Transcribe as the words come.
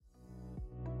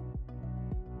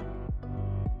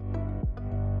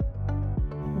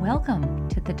Welcome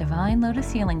to the Divine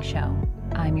Lotus Healing Show.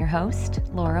 I'm your host,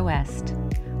 Laura West.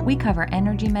 We cover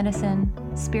energy medicine,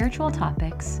 spiritual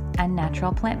topics, and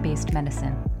natural plant-based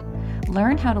medicine.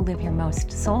 Learn how to live your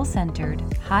most soul-centered,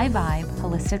 high-vibe,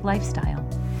 holistic lifestyle.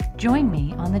 Join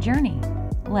me on the journey.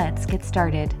 Let's get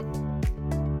started.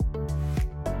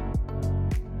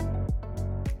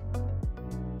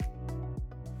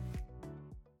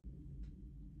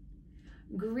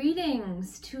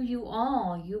 Greetings to you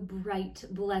all, you bright,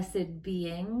 blessed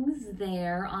beings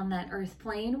there on that earth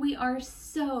plane. We are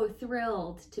so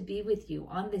thrilled to be with you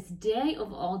on this day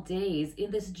of all days,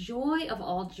 in this joy of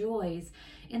all joys,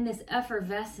 in this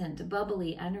effervescent,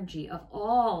 bubbly energy of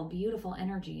all beautiful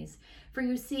energies. For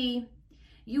you see,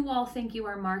 you all think you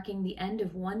are marking the end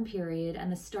of one period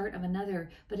and the start of another,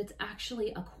 but it's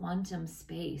actually a quantum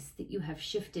space that you have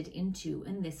shifted into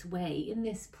in this way, in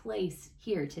this place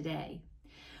here today.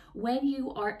 When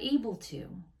you are able to,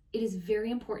 it is very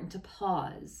important to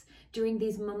pause during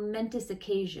these momentous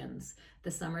occasions, the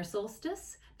summer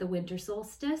solstice, the winter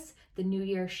solstice, the New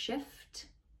Year shift,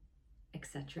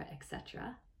 etc.,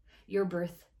 etc. Your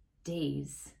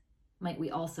birthdays, might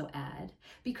we also add,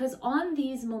 because on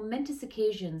these momentous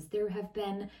occasions, there have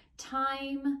been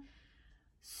time,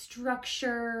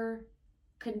 structure,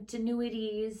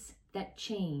 continuities that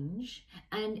change,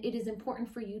 and it is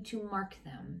important for you to mark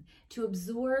them, to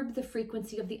absorb the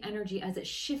frequency of the energy as it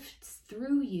shifts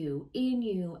through you, in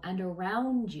you, and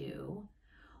around you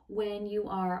when you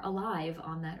are alive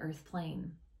on that earth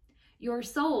plane. Your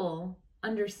soul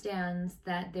understands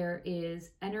that there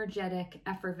is energetic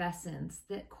effervescence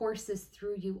that courses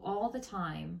through you all the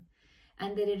time,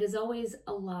 and that it is always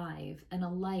alive and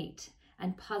alight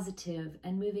and positive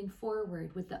and moving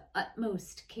forward with the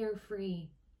utmost carefree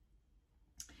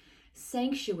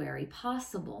sanctuary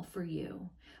possible for you.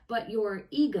 But your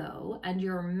ego and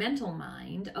your mental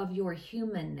mind of your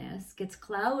humanness gets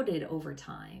clouded over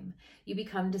time. You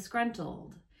become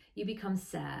disgruntled, you become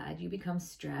sad, you become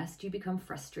stressed, you become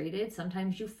frustrated.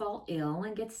 Sometimes you fall ill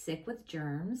and get sick with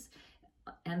germs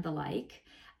and the like.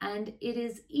 And it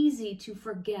is easy to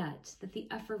forget that the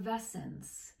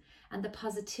effervescence and the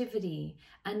positivity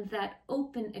and that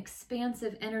open,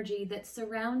 expansive energy that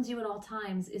surrounds you at all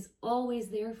times is always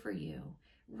there for you,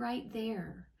 right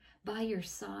there, by your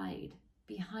side,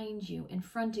 behind you, in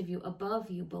front of you,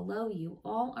 above you, below you,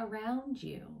 all around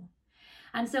you.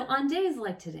 And so on days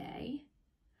like today,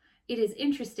 it is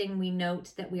interesting we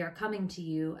note that we are coming to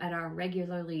you at our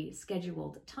regularly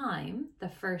scheduled time, the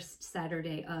first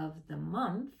Saturday of the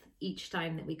month, each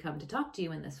time that we come to talk to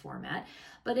you in this format,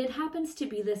 but it happens to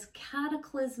be this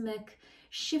cataclysmic,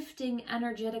 shifting,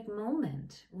 energetic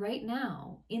moment right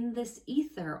now in this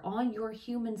ether on your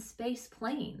human space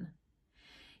plane.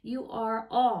 You are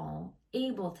all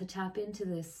able to tap into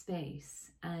this space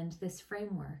and this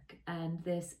framework and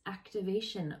this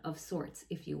activation of sorts,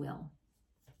 if you will.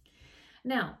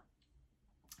 Now,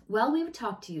 while we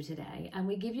talk to you today and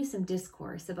we give you some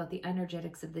discourse about the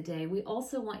energetics of the day, we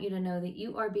also want you to know that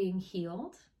you are being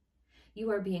healed,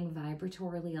 you are being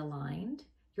vibratorily aligned,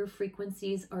 your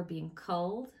frequencies are being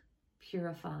culled,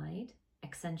 purified,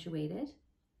 accentuated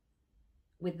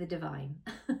with the divine.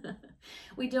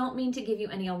 We don't mean to give you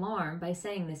any alarm by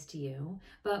saying this to you,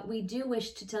 but we do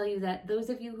wish to tell you that those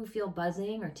of you who feel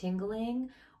buzzing or tingling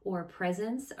or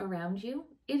presence around you,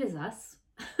 it is us.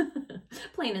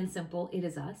 Plain and simple, it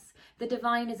is us. The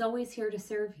divine is always here to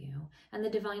serve you, and the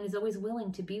divine is always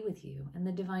willing to be with you, and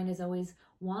the divine is always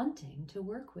wanting to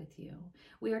work with you.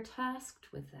 We are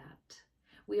tasked with that.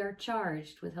 We are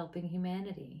charged with helping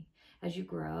humanity as you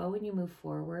grow and you move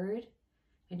forward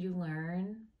and you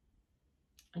learn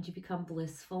and you become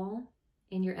blissful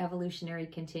in your evolutionary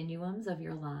continuums of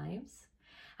your lives.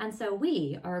 And so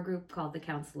we are a group called the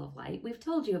Council of Light. We've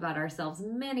told you about ourselves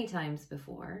many times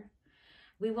before.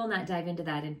 We will not dive into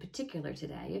that in particular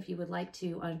today. If you would like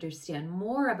to understand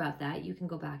more about that, you can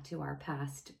go back to our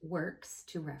past works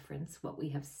to reference what we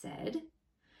have said.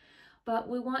 But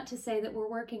we want to say that we're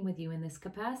working with you in this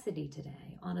capacity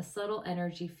today on a subtle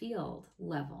energy field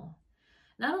level.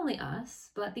 Not only us,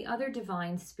 but the other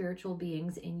divine spiritual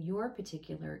beings in your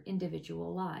particular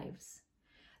individual lives.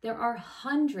 There are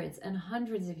hundreds and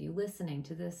hundreds of you listening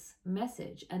to this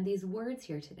message and these words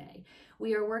here today.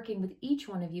 We are working with each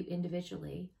one of you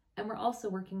individually, and we're also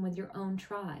working with your own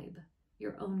tribe,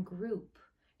 your own group,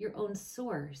 your own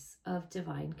source of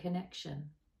divine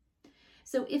connection.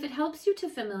 So if it helps you to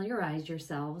familiarize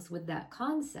yourselves with that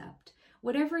concept,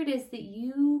 whatever it is that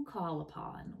you call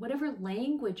upon, whatever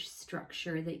language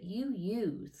structure that you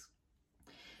use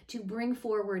to bring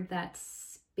forward that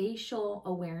spatial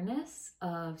awareness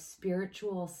of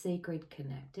spiritual sacred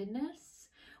connectedness,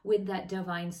 with that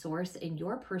divine source in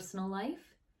your personal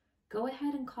life, go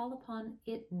ahead and call upon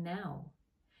it now.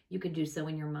 You can do so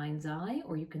in your mind's eye,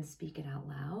 or you can speak it out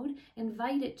loud.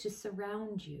 Invite it to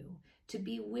surround you, to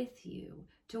be with you,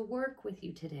 to work with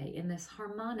you today in this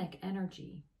harmonic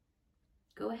energy.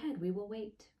 Go ahead, we will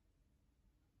wait.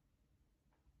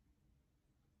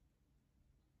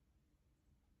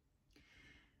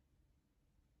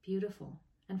 Beautiful.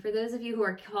 And for those of you who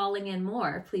are calling in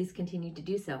more, please continue to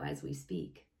do so as we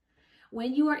speak.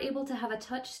 When you are able to have a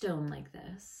touchstone like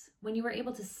this, when you are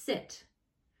able to sit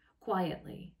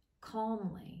quietly,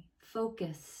 calmly,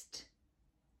 focused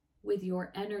with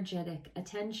your energetic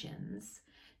attentions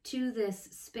to this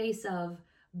space of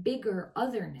bigger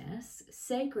otherness,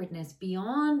 sacredness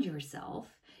beyond yourself,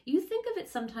 you think of it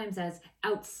sometimes as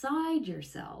outside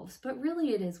yourselves, but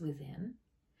really it is within.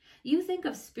 You think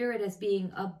of spirit as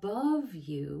being above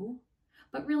you,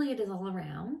 but really it is all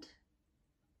around,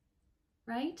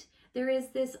 right? There is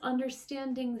this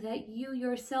understanding that you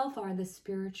yourself are the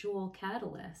spiritual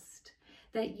catalyst,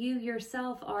 that you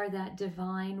yourself are that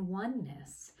divine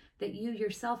oneness, that you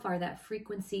yourself are that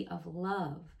frequency of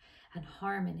love and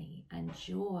harmony and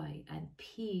joy and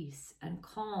peace and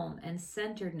calm and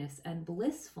centeredness and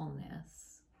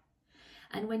blissfulness.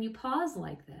 And when you pause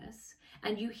like this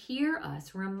and you hear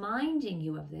us reminding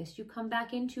you of this, you come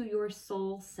back into your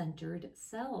soul-centered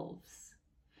selves.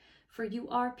 For you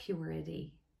are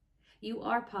purity, you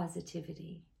are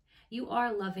positivity, you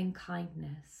are loving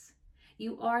kindness,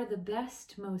 you are the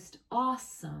best, most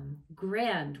awesome,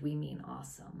 grand, we mean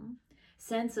awesome,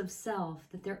 sense of self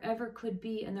that there ever could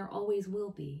be and there always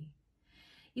will be.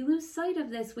 You lose sight of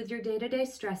this with your day-to-day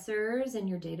stressors and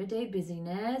your day-to-day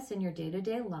busyness and your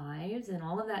day-to-day lives and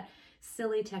all of that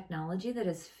silly technology that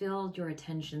has filled your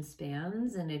attention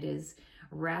spans and it is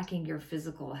racking your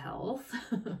physical health.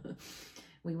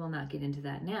 We will not get into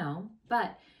that now,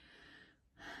 but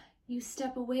you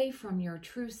step away from your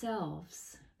true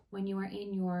selves when you are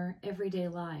in your everyday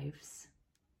lives.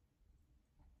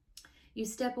 You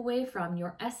step away from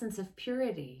your essence of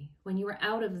purity when you are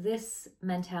out of this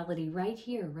mentality right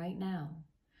here, right now.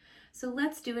 So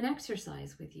let's do an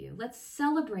exercise with you. Let's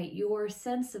celebrate your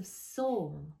sense of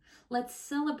soul. Let's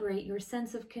celebrate your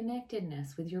sense of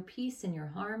connectedness with your peace and your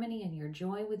harmony and your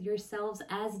joy with yourselves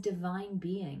as divine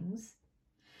beings.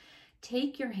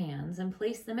 Take your hands and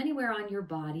place them anywhere on your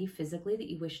body physically that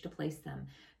you wish to place them,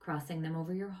 crossing them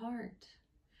over your heart,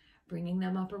 bringing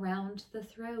them up around the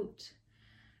throat,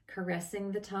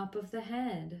 caressing the top of the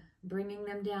head, bringing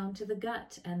them down to the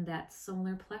gut and that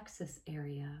solar plexus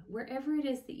area, wherever it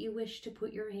is that you wish to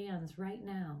put your hands right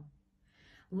now.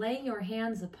 Lay your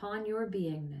hands upon your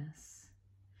beingness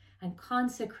and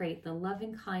consecrate the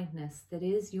loving kindness that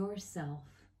is yourself.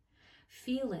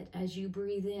 Feel it as you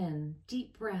breathe in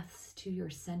deep breaths to your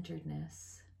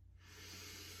centeredness.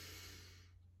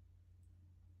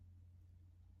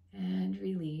 And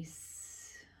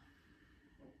release.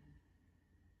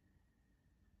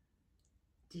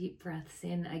 Deep breaths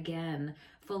in again,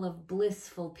 full of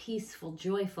blissful, peaceful,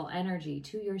 joyful energy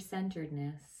to your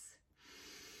centeredness.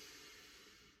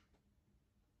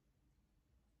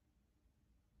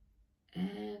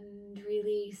 And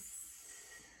release.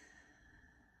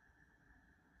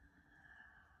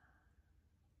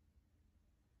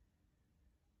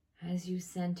 As you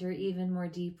center even more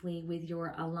deeply with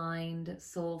your aligned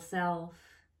soul self,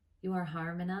 you are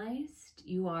harmonized,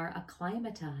 you are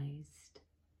acclimatized.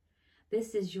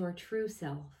 This is your true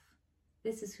self.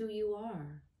 This is who you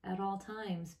are at all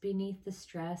times, beneath the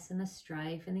stress and the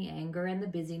strife and the anger and the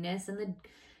busyness and the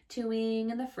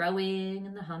toing and the froing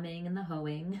and the humming and the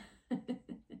hoeing.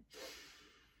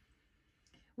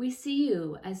 We see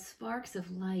you as sparks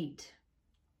of light.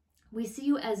 We see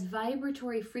you as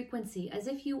vibratory frequency, as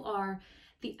if you are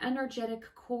the energetic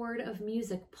chord of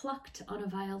music plucked on a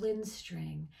violin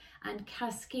string and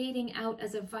cascading out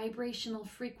as a vibrational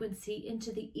frequency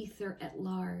into the ether at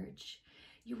large.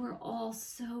 You are all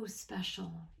so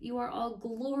special. You are all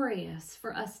glorious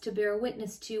for us to bear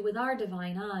witness to with our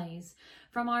divine eyes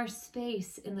from our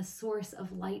space in the source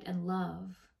of light and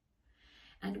love.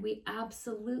 And we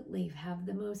absolutely have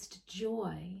the most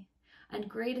joy and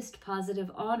greatest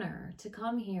positive honor to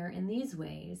come here in these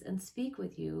ways and speak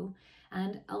with you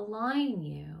and align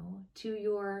you to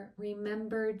your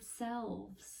remembered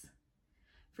selves.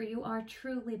 For you are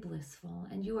truly blissful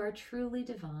and you are truly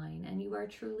divine and you are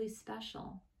truly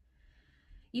special.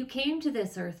 You came to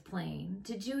this earth plane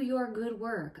to do your good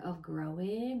work of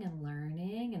growing and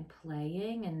learning and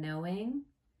playing and knowing.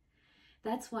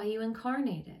 That's why you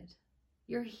incarnated.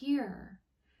 You're here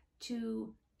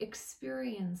to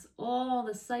experience all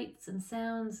the sights and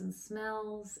sounds and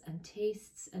smells and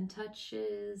tastes and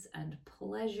touches and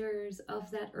pleasures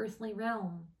of that earthly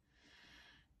realm.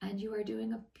 And you are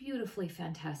doing a beautifully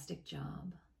fantastic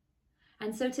job.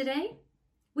 And so today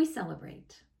we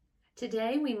celebrate.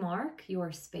 Today we mark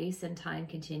your space and time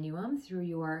continuum through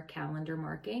your calendar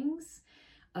markings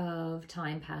of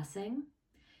time passing.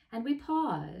 And we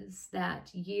pause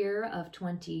that year of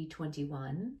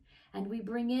 2021 and we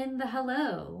bring in the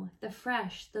hello, the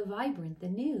fresh, the vibrant, the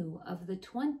new of the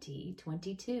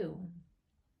 2022.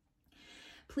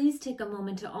 Please take a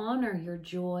moment to honor your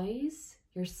joys,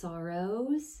 your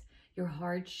sorrows, your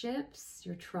hardships,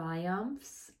 your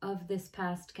triumphs of this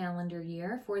past calendar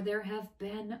year, for there have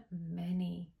been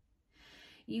many.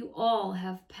 You all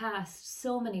have passed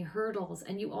so many hurdles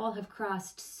and you all have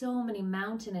crossed so many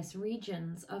mountainous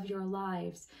regions of your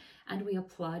lives, and we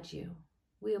applaud you.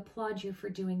 We applaud you for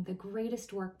doing the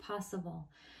greatest work possible.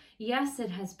 Yes,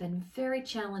 it has been very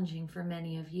challenging for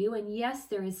many of you, and yes,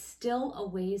 there is still a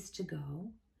ways to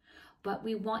go, but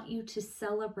we want you to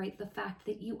celebrate the fact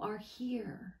that you are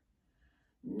here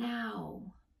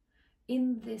now,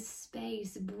 in this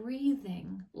space,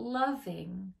 breathing,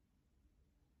 loving,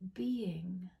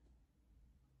 being.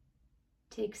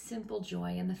 Take simple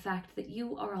joy in the fact that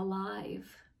you are alive.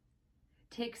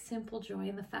 Take simple joy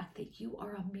in the fact that you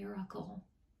are a miracle,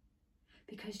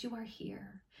 because you are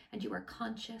here and you are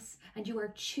conscious and you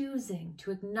are choosing to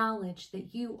acknowledge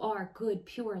that you are good,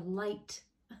 pure light.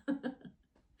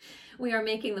 We are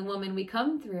making the woman we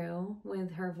come through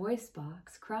with her voice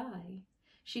box cry.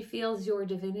 She feels your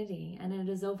divinity and it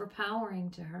is overpowering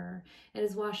to her. It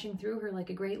is washing through her like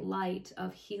a great light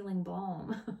of healing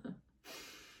balm.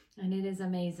 And it is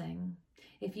amazing.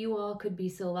 If you all could be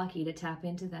so lucky to tap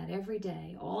into that every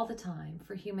day, all the time,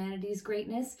 for humanity's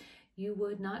greatness, you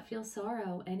would not feel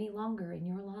sorrow any longer in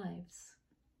your lives.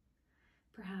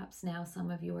 Perhaps now some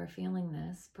of you are feeling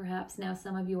this. Perhaps now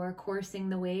some of you are coursing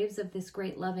the waves of this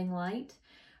great loving light.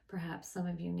 Perhaps some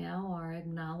of you now are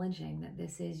acknowledging that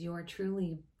this is your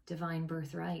truly divine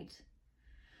birthright.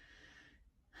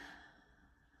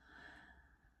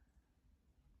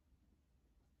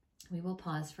 We will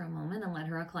pause for a moment and let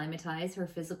her acclimatize her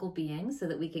physical being so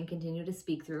that we can continue to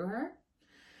speak through her.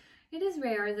 It is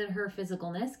rare that her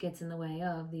physicalness gets in the way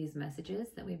of these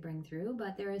messages that we bring through,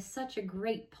 but there is such a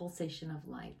great pulsation of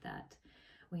light that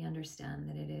we understand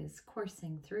that it is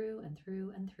coursing through and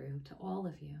through and through to all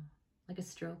of you, like a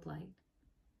strobe light,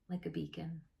 like a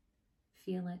beacon.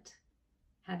 Feel it,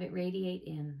 have it radiate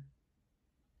in.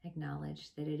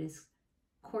 Acknowledge that it is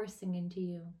coursing into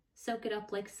you. Soak it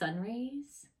up like sun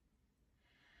rays.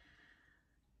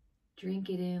 Drink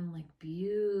it in like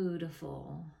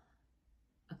beautiful,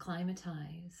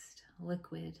 acclimatized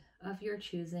liquid of your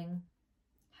choosing,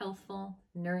 healthful,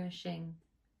 nourishing,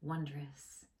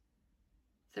 wondrous,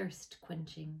 thirst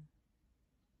quenching.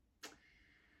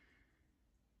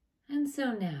 And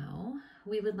so now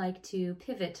we would like to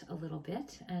pivot a little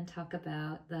bit and talk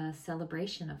about the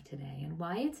celebration of today and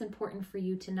why it's important for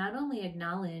you to not only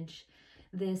acknowledge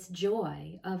this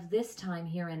joy of this time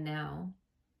here and now,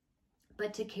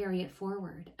 but to carry it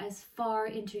forward as far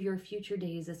into your future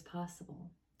days as possible.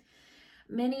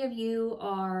 Many of you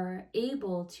are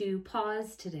able to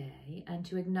pause today and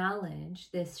to acknowledge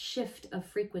this shift of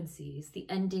frequencies, the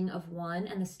ending of one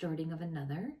and the starting of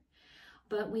another.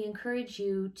 But we encourage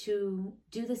you to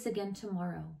do this again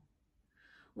tomorrow.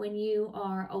 When you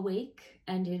are awake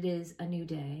and it is a new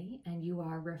day and you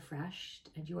are refreshed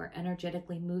and you are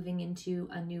energetically moving into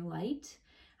a new light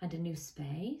and a new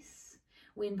space,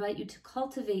 we invite you to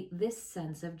cultivate this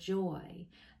sense of joy,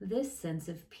 this sense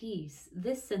of peace,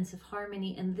 this sense of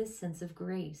harmony, and this sense of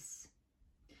grace.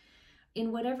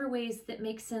 In whatever ways that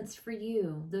make sense for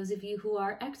you, those of you who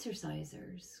are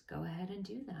exercisers, go ahead and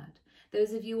do that.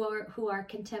 Those of you who are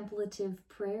contemplative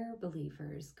prayer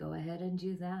believers, go ahead and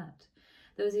do that.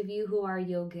 Those of you who are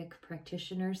yogic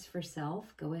practitioners for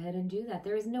self, go ahead and do that.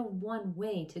 There is no one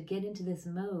way to get into this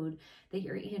mode that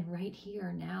you're in right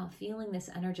here now, feeling this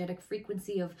energetic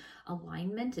frequency of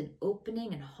alignment and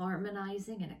opening and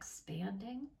harmonizing and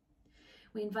expanding.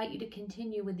 We invite you to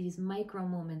continue with these micro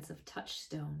moments of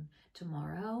touchstone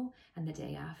tomorrow and the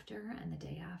day after and the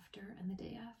day after and the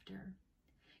day after.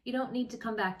 You don't need to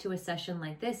come back to a session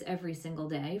like this every single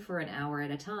day for an hour at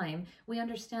a time. We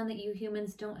understand that you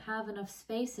humans don't have enough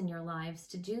space in your lives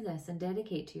to do this and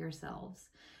dedicate to yourselves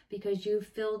because you've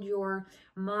filled your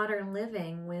modern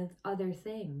living with other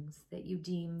things that you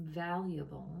deem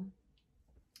valuable,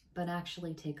 but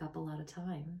actually take up a lot of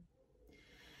time.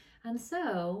 And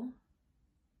so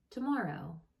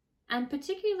tomorrow And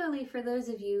particularly for those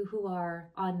of you who are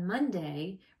on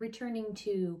Monday returning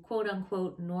to quote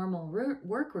unquote normal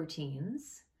work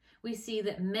routines, we see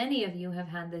that many of you have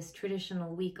had this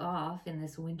traditional week off in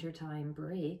this wintertime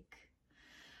break.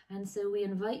 And so we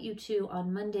invite you to,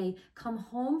 on Monday, come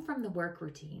home from the work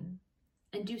routine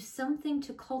and do something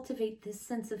to cultivate this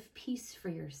sense of peace for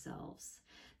yourselves,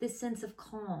 this sense of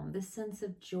calm, this sense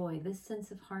of joy, this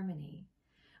sense of harmony.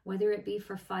 Whether it be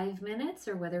for 5 minutes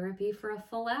or whether it be for a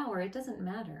full hour, it doesn't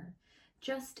matter.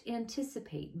 Just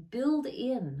anticipate, build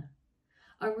in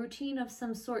a routine of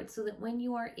some sort so that when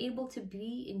you are able to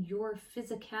be in your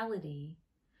physicality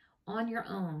on your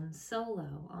own,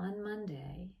 solo, on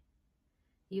Monday,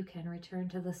 you can return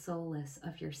to the solace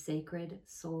of your sacred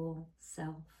soul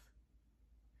self.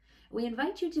 We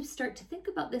invite you to start to think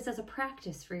about this as a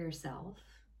practice for yourself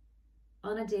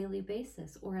on a daily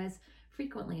basis or as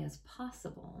frequently as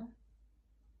possible.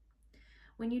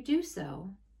 When you do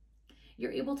so,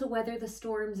 you're able to weather the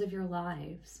storms of your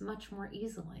lives much more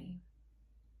easily.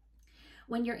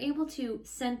 When you're able to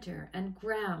center and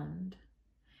ground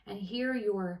and hear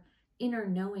your inner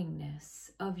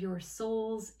knowingness of your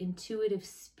soul's intuitive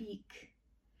speak,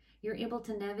 you're able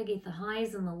to navigate the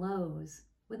highs and the lows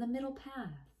with a middle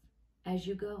path as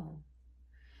you go.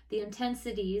 The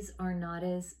intensities are not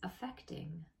as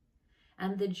affecting,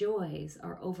 and the joys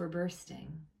are overbursting.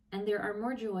 And there are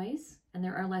more joys and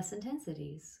there are less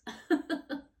intensities.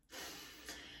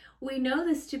 We know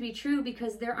this to be true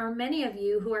because there are many of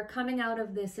you who are coming out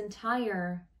of this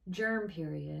entire germ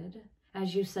period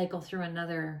as you cycle through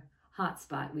another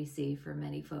hotspot we see for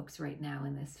many folks right now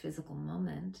in this physical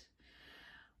moment.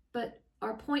 But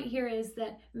our point here is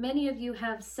that many of you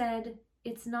have said,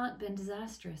 it's not been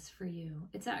disastrous for you.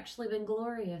 It's actually been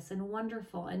glorious and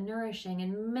wonderful and nourishing,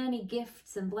 and many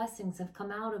gifts and blessings have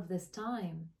come out of this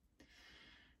time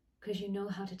because you know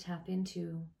how to tap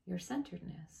into your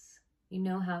centeredness. You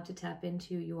know how to tap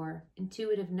into your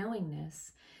intuitive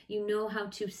knowingness. You know how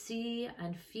to see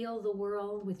and feel the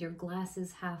world with your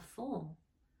glasses half full,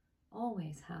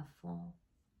 always half full.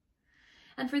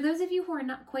 And for those of you who are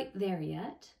not quite there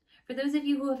yet, for those of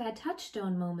you who have had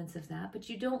touchstone moments of that, but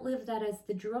you don't live that as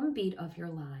the drumbeat of your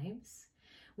lives,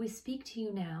 we speak to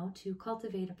you now to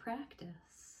cultivate a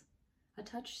practice, a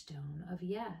touchstone of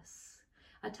yes,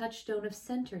 a touchstone of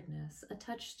centeredness, a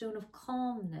touchstone of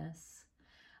calmness,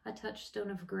 a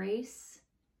touchstone of grace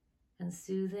and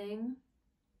soothing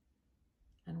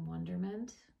and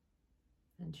wonderment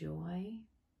and joy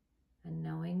and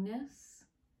knowingness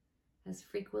as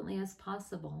frequently as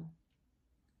possible.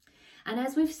 And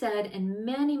as we've said in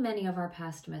many, many of our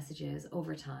past messages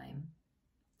over time,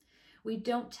 we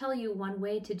don't tell you one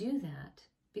way to do that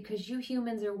because you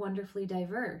humans are wonderfully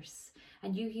diverse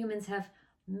and you humans have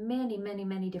many, many,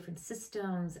 many different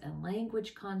systems and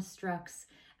language constructs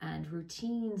and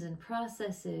routines and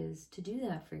processes to do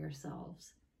that for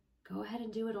yourselves. Go ahead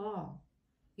and do it all.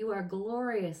 You are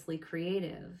gloriously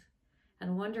creative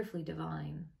and wonderfully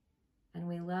divine. And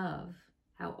we love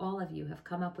how all of you have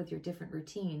come up with your different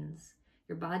routines,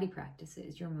 your body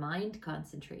practices, your mind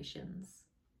concentrations,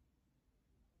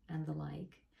 and the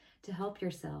like, to help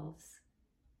yourselves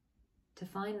to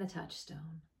find the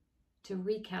touchstone, to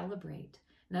recalibrate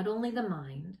not only the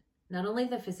mind, not only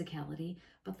the physicality,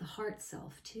 but the heart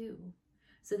self too,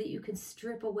 so that you can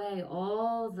strip away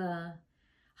all the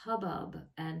hubbub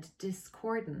and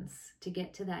discordance to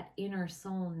get to that inner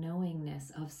soul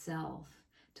knowingness of self,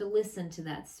 to listen to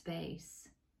that space.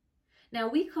 Now,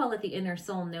 we call it the inner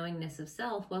soul knowingness of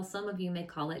self, while some of you may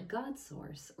call it God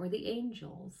source or the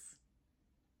angels.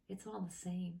 It's all the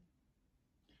same.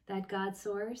 That God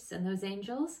source and those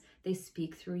angels, they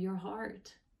speak through your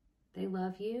heart. They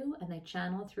love you and they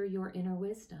channel through your inner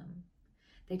wisdom.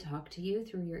 They talk to you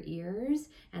through your ears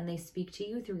and they speak to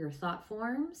you through your thought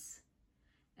forms.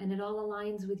 And it all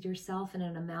aligns with yourself and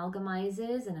it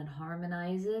amalgamizes and it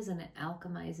harmonizes and it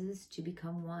alchemizes to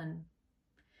become one.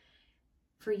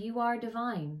 For you are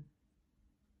divine.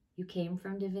 You came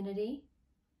from divinity.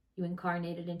 You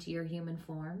incarnated into your human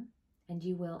form and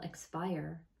you will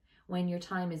expire when your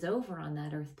time is over on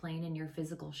that earth plane in your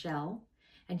physical shell,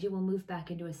 and you will move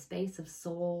back into a space of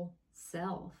soul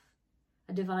self,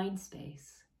 a divine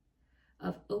space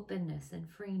of openness and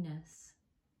freeness,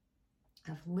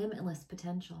 of limitless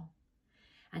potential.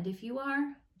 And if you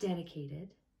are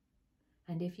dedicated,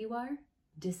 and if you are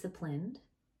disciplined,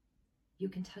 you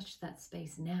can touch that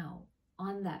space now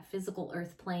on that physical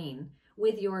earth plane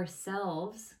with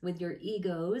yourselves, with your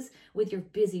egos, with your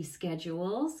busy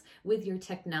schedules, with your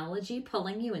technology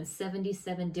pulling you in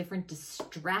 77 different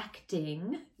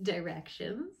distracting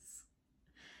directions.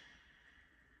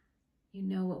 You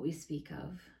know what we speak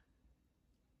of.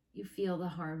 You feel the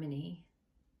harmony.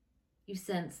 You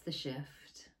sense the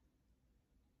shift.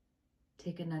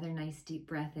 Take another nice deep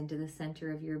breath into the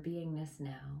center of your beingness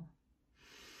now.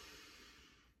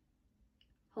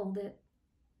 Hold it.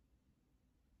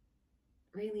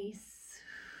 Release.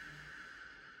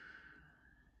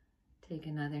 Take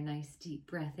another nice deep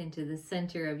breath into the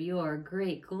center of your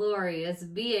great, glorious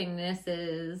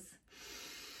beingnesses.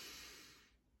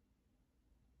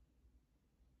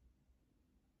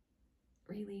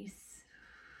 Release.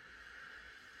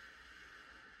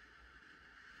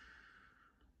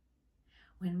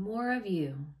 When more of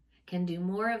you can do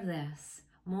more of this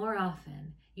more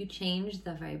often, you change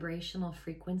the vibrational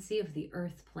frequency of the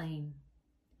earth plane.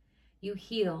 You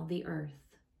heal the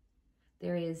earth.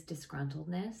 There is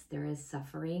disgruntledness, there is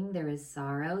suffering, there is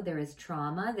sorrow, there is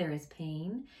trauma, there is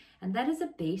pain, and that is a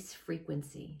base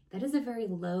frequency. That is a very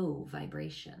low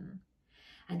vibration.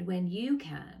 And when you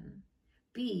can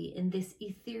be in this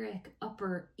etheric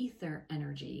upper ether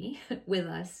energy with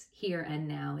us here and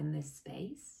now in this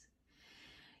space,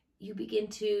 you begin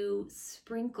to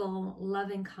sprinkle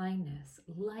loving kindness,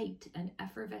 light, and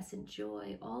effervescent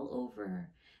joy all over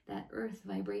that earth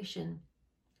vibration,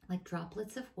 like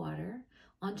droplets of water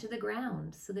onto the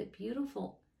ground, so that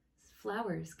beautiful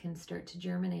flowers can start to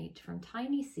germinate from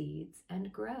tiny seeds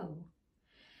and grow.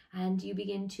 And you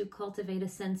begin to cultivate a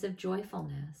sense of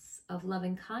joyfulness, of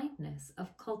loving kindness,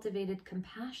 of cultivated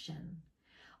compassion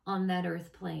on that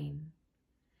earth plane.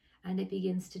 And it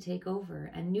begins to take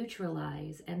over and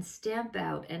neutralize and stamp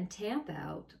out and tamp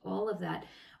out all of that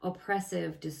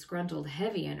oppressive, disgruntled,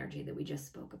 heavy energy that we just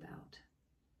spoke about.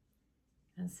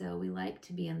 And so we like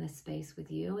to be in this space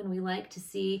with you, and we like to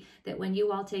see that when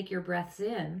you all take your breaths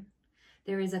in,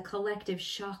 there is a collective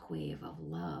shockwave of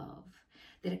love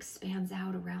that expands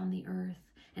out around the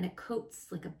earth, and it coats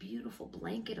like a beautiful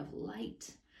blanket of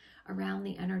light around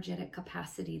the energetic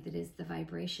capacity that is the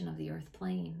vibration of the earth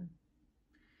plane.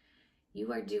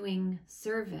 You are doing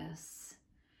service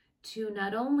to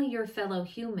not only your fellow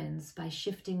humans by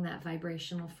shifting that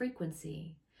vibrational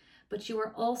frequency, but you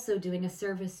are also doing a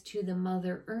service to the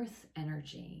Mother Earth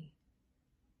energy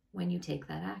when you take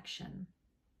that action.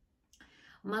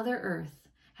 Mother Earth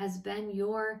has been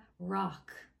your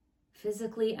rock,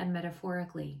 physically and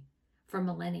metaphorically, for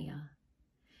millennia.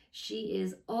 She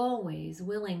is always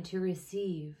willing to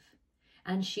receive,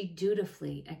 and she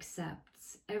dutifully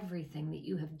accepts everything that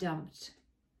you have dumped,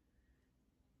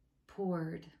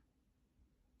 poured,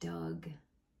 dug,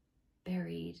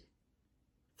 buried,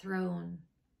 thrown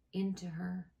into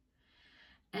her.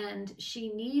 And she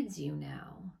needs you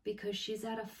now because she's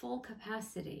at a full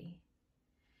capacity.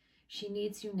 She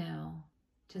needs you now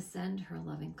to send her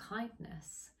loving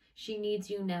kindness. She needs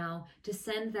you now to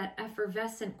send that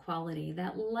effervescent quality,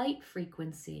 that light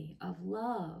frequency of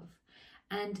love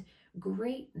and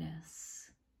greatness,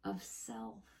 of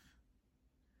self,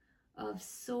 of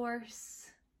source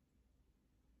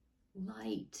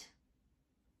light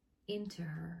into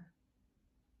her.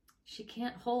 She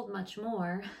can't hold much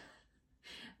more.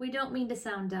 We don't mean to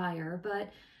sound dire,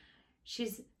 but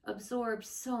she's absorbed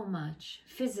so much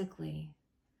physically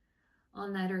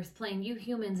on that earth plane. You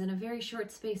humans in a very short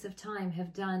space of time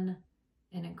have done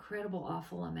an incredible,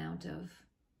 awful amount of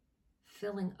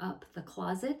filling up the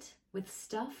closet with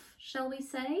stuff, shall we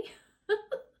say?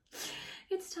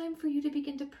 It's time for you to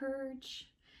begin to purge.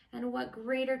 And what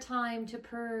greater time to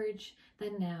purge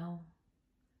than now?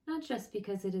 Not just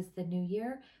because it is the new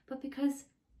year, but because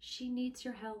she needs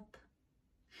your help.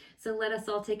 So let us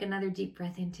all take another deep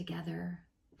breath in together.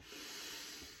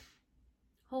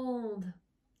 Hold.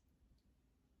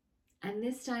 And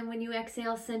this time when you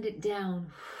exhale, send it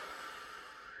down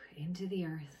into the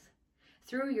earth,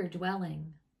 through your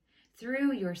dwelling,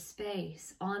 through your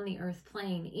space on the earth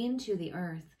plane, into the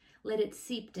earth. Let it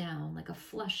seep down like a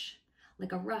flush,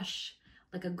 like a rush,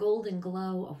 like a golden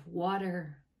glow of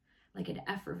water, like an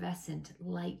effervescent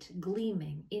light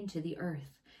gleaming into the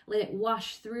earth. Let it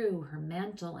wash through her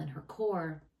mantle and her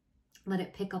core. Let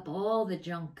it pick up all the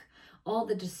junk, all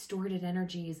the distorted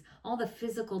energies, all the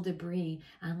physical debris,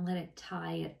 and let it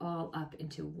tie it all up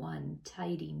into one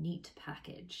tidy, neat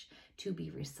package to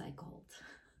be recycled.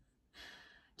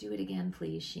 Do it again,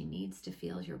 please. She needs to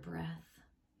feel your breath.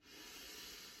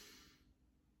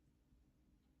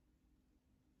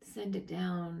 Send it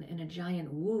down in a giant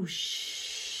whoosh.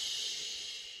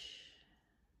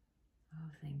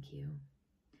 Oh, thank you.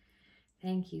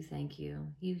 Thank you, thank you.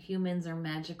 You humans are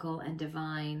magical and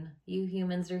divine. You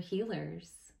humans are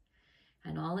healers.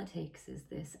 And all it takes is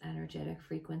this energetic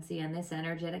frequency and this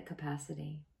energetic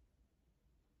capacity.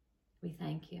 We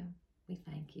thank you. We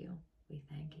thank you. We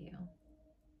thank you.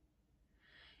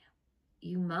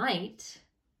 You might,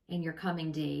 in your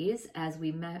coming days, as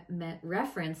we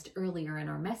referenced earlier in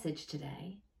our message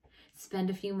today. Spend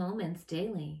a few moments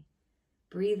daily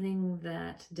breathing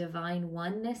that divine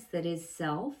oneness that is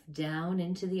self down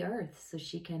into the earth so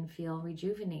she can feel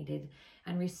rejuvenated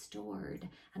and restored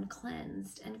and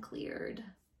cleansed and cleared.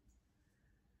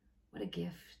 What a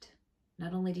gift.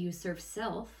 Not only do you serve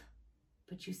self,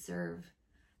 but you serve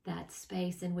that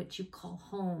space in which you call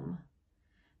home,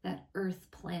 that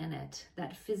earth planet,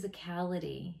 that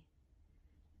physicality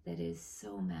that is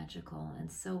so magical and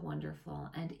so wonderful.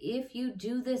 And if you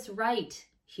do this right,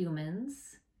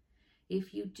 humans,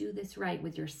 if you do this right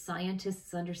with your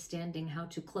scientists understanding how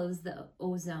to close the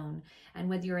ozone, and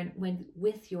with your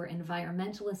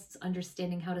environmentalists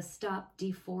understanding how to stop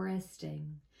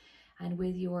deforesting, and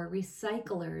with your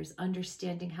recyclers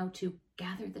understanding how to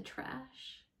gather the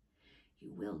trash,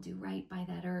 you will do right by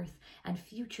that earth, and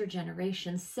future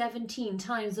generations 17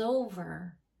 times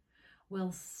over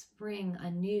will spring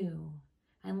anew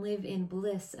and live in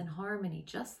bliss and harmony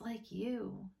just like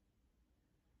you.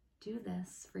 Do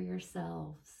this for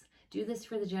yourselves. Do this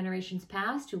for the generations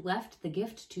past who left the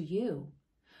gift to you.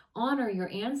 Honor your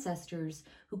ancestors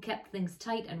who kept things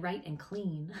tight and right and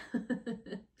clean.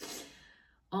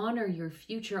 Honor your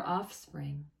future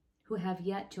offspring who have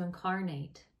yet to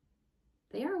incarnate.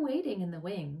 They are waiting in the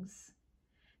wings.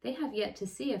 They have yet to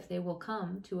see if they will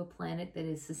come to a planet that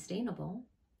is sustainable.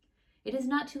 It is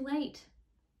not too late.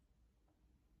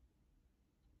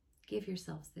 Give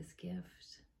yourselves this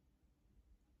gift.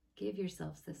 Give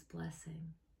yourselves this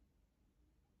blessing.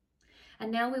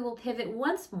 And now we will pivot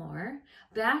once more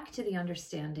back to the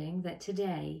understanding that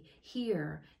today,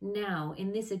 here, now,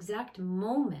 in this exact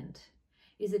moment,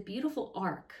 is a beautiful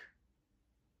arc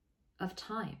of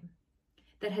time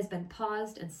that has been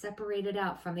paused and separated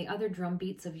out from the other drum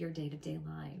beats of your day-to-day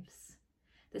lives.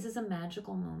 This is a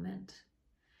magical moment.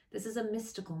 This is a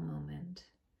mystical moment.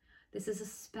 This is a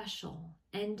special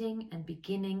ending and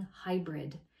beginning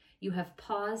hybrid. You have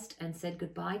paused and said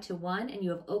goodbye to one, and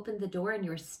you have opened the door, and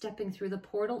you're stepping through the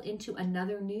portal into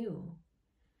another new.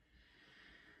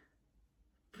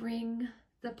 Bring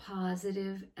the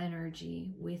positive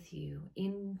energy with you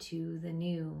into the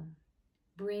new.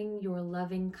 Bring your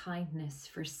loving kindness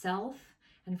for self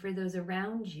and for those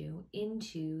around you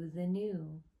into the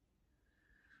new.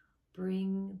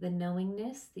 Bring the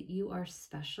knowingness that you are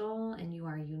special and you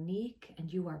are unique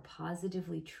and you are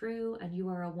positively true and you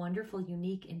are a wonderful,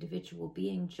 unique individual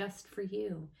being just for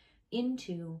you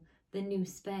into the new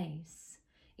space,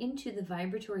 into the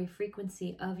vibratory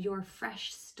frequency of your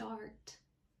fresh start.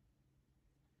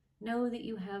 Know that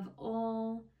you have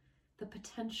all the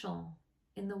potential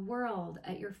in the world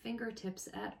at your fingertips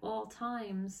at all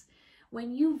times.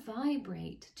 When you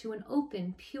vibrate to an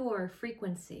open, pure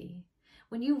frequency,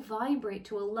 when you vibrate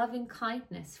to a loving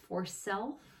kindness for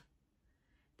self,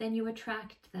 then you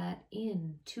attract that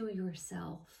into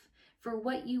yourself. For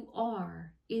what you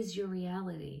are is your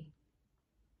reality.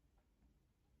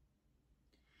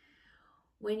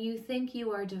 When you think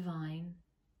you are divine,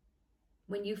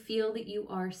 when you feel that you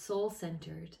are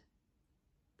soul-centered,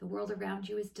 the world around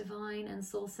you is divine and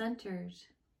soul-centered.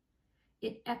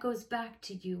 It echoes back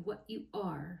to you what you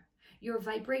are. Your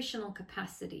vibrational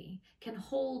capacity can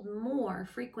hold more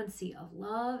frequency of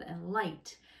love and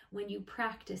light when you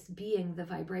practice being the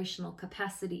vibrational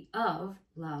capacity of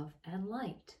love and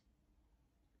light.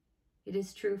 It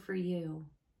is true for you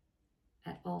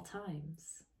at all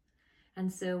times.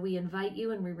 And so we invite you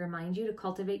and we remind you to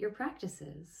cultivate your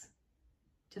practices,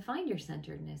 to find your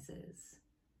centerednesses,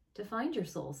 to find your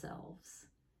soul selves,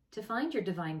 to find your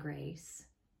divine grace.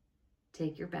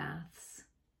 Take your baths.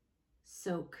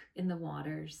 Soak in the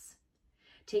waters.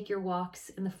 Take your walks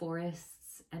in the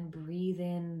forests and breathe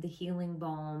in the healing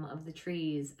balm of the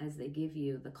trees as they give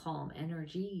you the calm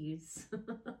energies.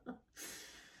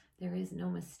 There is no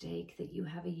mistake that you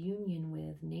have a union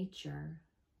with nature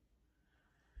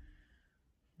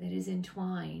that is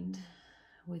entwined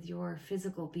with your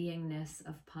physical beingness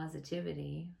of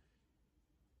positivity.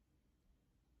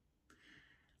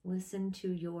 Listen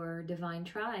to your divine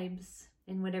tribes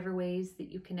in whatever ways that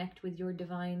you connect with your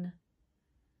divine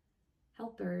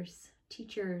helpers,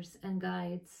 teachers, and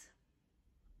guides.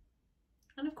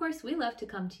 And of course, we love to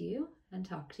come to you and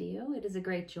talk to you. It is a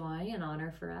great joy and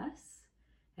honor for us.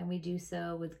 And we do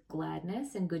so with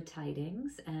gladness and good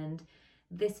tidings. And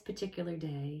this particular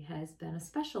day has been a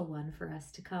special one for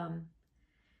us to come.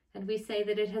 And we say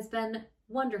that it has been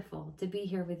wonderful to be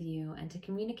here with you and to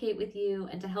communicate with you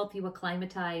and to help you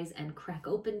acclimatize and crack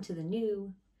open to the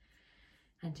new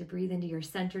and to breathe into your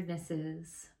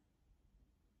centerednesses.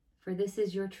 For this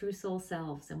is your true soul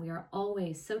selves, and we are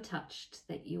always so touched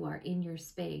that you are in your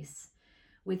space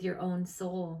with your own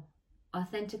soul,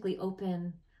 authentically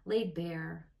open, laid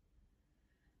bare,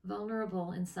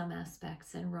 vulnerable in some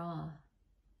aspects and raw,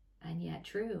 and yet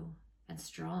true and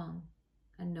strong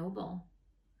and noble.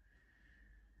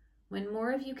 When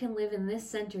more of you can live in this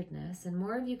centeredness, and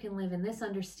more of you can live in this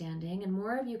understanding, and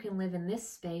more of you can live in this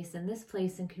space and this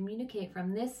place and communicate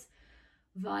from this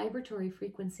vibratory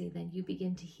frequency, then you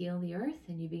begin to heal the earth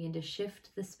and you begin to shift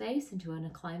the space into an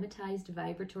acclimatized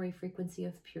vibratory frequency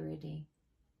of purity,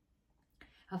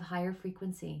 of higher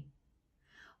frequency.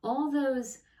 All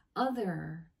those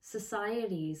other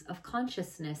societies of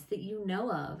consciousness that you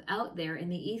know of out there in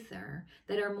the ether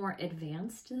that are more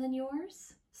advanced than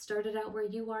yours started out where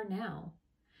you are now.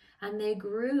 And they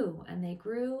grew and they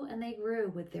grew and they grew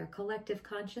with their collective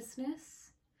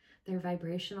consciousness, their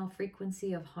vibrational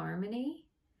frequency of harmony,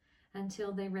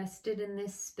 until they rested in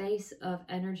this space of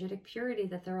energetic purity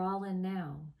that they're all in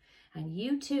now. And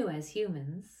you too, as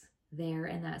humans, there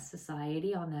in that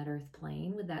society, on that earth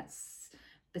plane, with that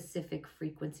specific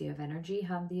frequency of energy,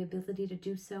 have the ability to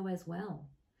do so as well.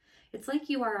 It's like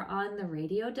you are on the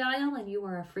radio dial and you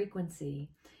are a frequency,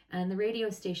 and the radio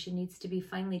station needs to be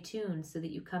finely tuned so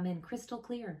that you come in crystal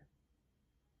clear.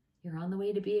 You're on the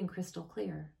way to being crystal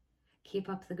clear. Keep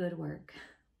up the good work.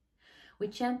 We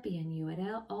champion you at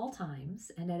all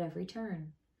times and at every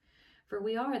turn, for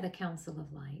we are the Council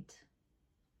of Light.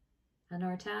 And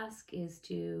our task is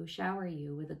to shower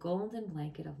you with a golden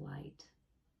blanket of light.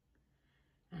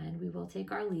 And we will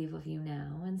take our leave of you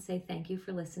now and say thank you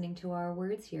for listening to our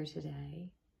words here today.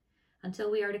 Until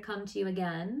we are to come to you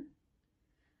again,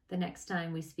 the next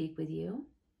time we speak with you,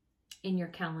 in your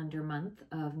calendar month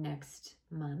of next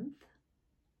month,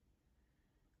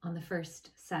 on the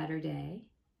first Saturday.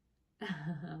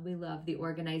 We love the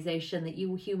organization that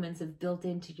you humans have built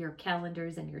into your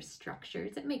calendars and your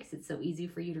structures. It makes it so easy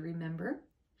for you to remember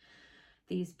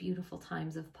these beautiful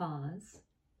times of pause.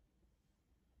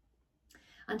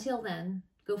 Until then,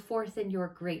 go forth in your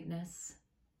greatness.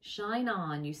 Shine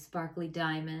on, you sparkly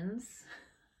diamonds.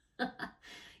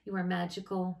 You are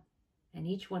magical, and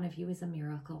each one of you is a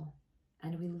miracle.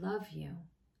 And we love you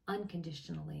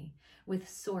unconditionally with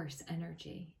source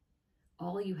energy.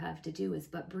 All you have to do is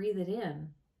but breathe it in.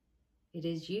 It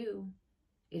is you.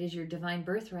 It is your divine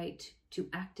birthright to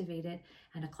activate it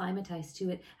and acclimatize to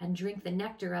it and drink the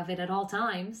nectar of it at all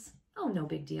times. Oh, no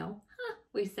big deal.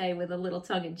 We say with a little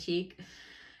tongue in cheek.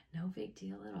 No big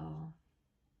deal at all.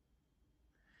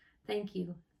 Thank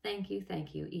you, thank you,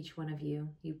 thank you, each one of you,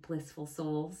 you blissful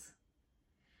souls.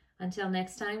 Until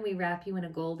next time, we wrap you in a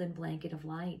golden blanket of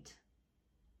light.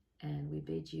 And we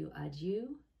bid you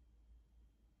adieu,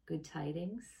 good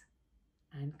tidings,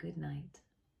 and good night.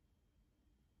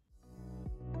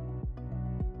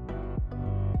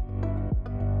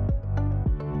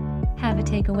 Have a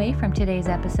takeaway from today's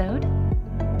episode?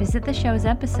 Visit the show's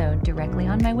episode directly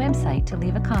on my website to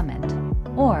leave a comment,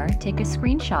 or take a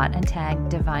screenshot and tag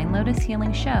Divine Lotus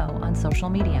Healing Show on social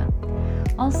media.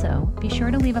 Also, be sure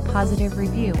to leave a positive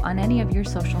review on any of your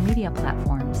social media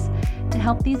platforms to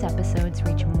help these episodes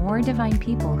reach more divine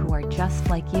people who are just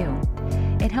like you.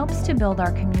 It helps to build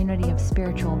our community of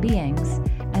spiritual beings,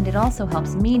 and it also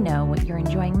helps me know what you're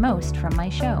enjoying most from my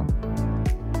show.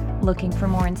 Looking for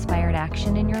more inspired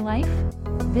action in your life?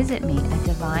 Visit me at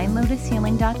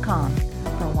DivineLotusHealing.com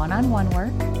for one-on-one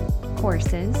work,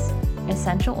 courses,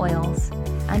 essential oils,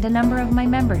 and a number of my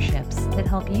memberships that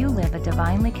help you live a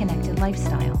divinely connected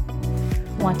lifestyle.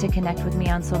 Want to connect with me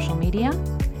on social media?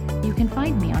 You can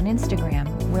find me on Instagram,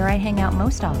 where I hang out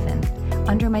most often,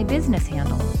 under my business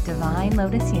handle, Divine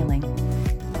Lotus Healing.